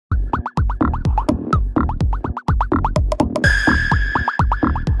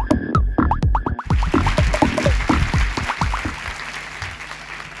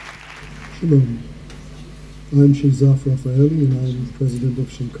Hello, I'm Sheizaf Refaeli and I'm president of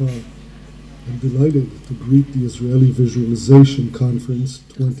Shenkar. I'm delighted to greet the Israeli Visualization Conference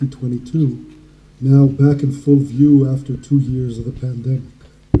 2022, now back in full view after 2 years of the pandemic.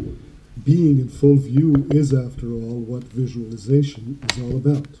 Being in full view is, after all, what visualization is all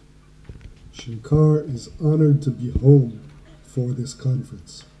about. Shenkar is honored to be home for this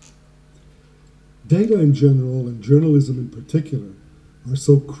conference. Data in general and journalism in particular are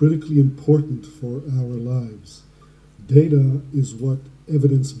so critically important for our lives. Data is what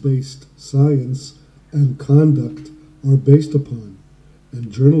evidence-based science and conduct are based upon,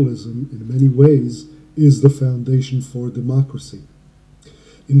 and journalism, in many ways, is the foundation for democracy.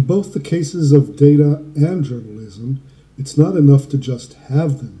 In both the cases of data and journalism, it's not enough to just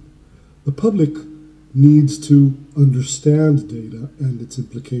have them. The public needs to understand data and its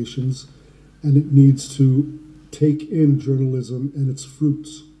implications, and it needs to take in journalism and its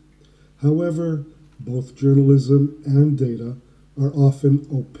fruits. However, both journalism and data are often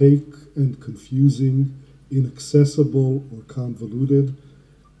opaque and confusing, inaccessible or convoluted,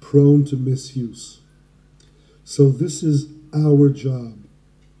 prone to misuse. So this is our job,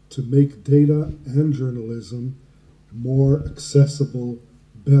 to make data and journalism more accessible,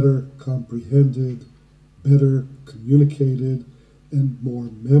 better comprehended, better communicated, and more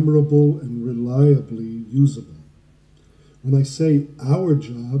memorable and reliably usable. When I say our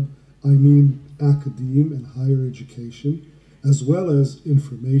job, I mean academe and higher education, as well as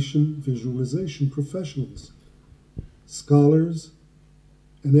information visualization professionals. Scholars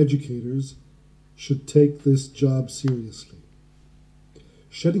and educators should take this job seriously.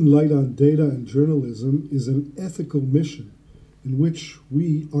 Shedding light on data and journalism is an ethical mission in which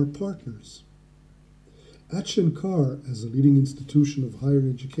we are partners. At Shenkar, as a leading institution of higher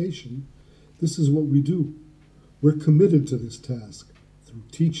education, this is what we do. We're committed to this task through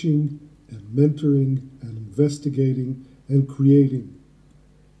teaching and mentoring and investigating and creating.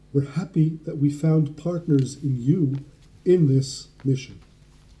 We're happy that we found partners in you in this mission.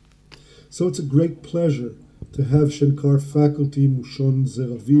 So it's a great pleasure to have Shenkar faculty Mushon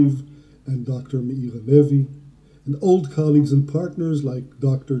Zeraviv and Dr. Meira Levi, and old colleagues and partners like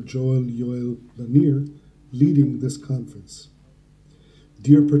Dr. Joel Yoel Lanier leading this conference.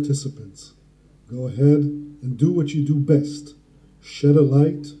 Dear participants, go ahead and do what you do best. Shed a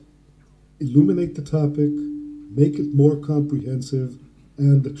light, illuminate the topic, make it more comprehensive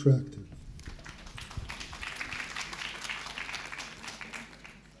and attractive.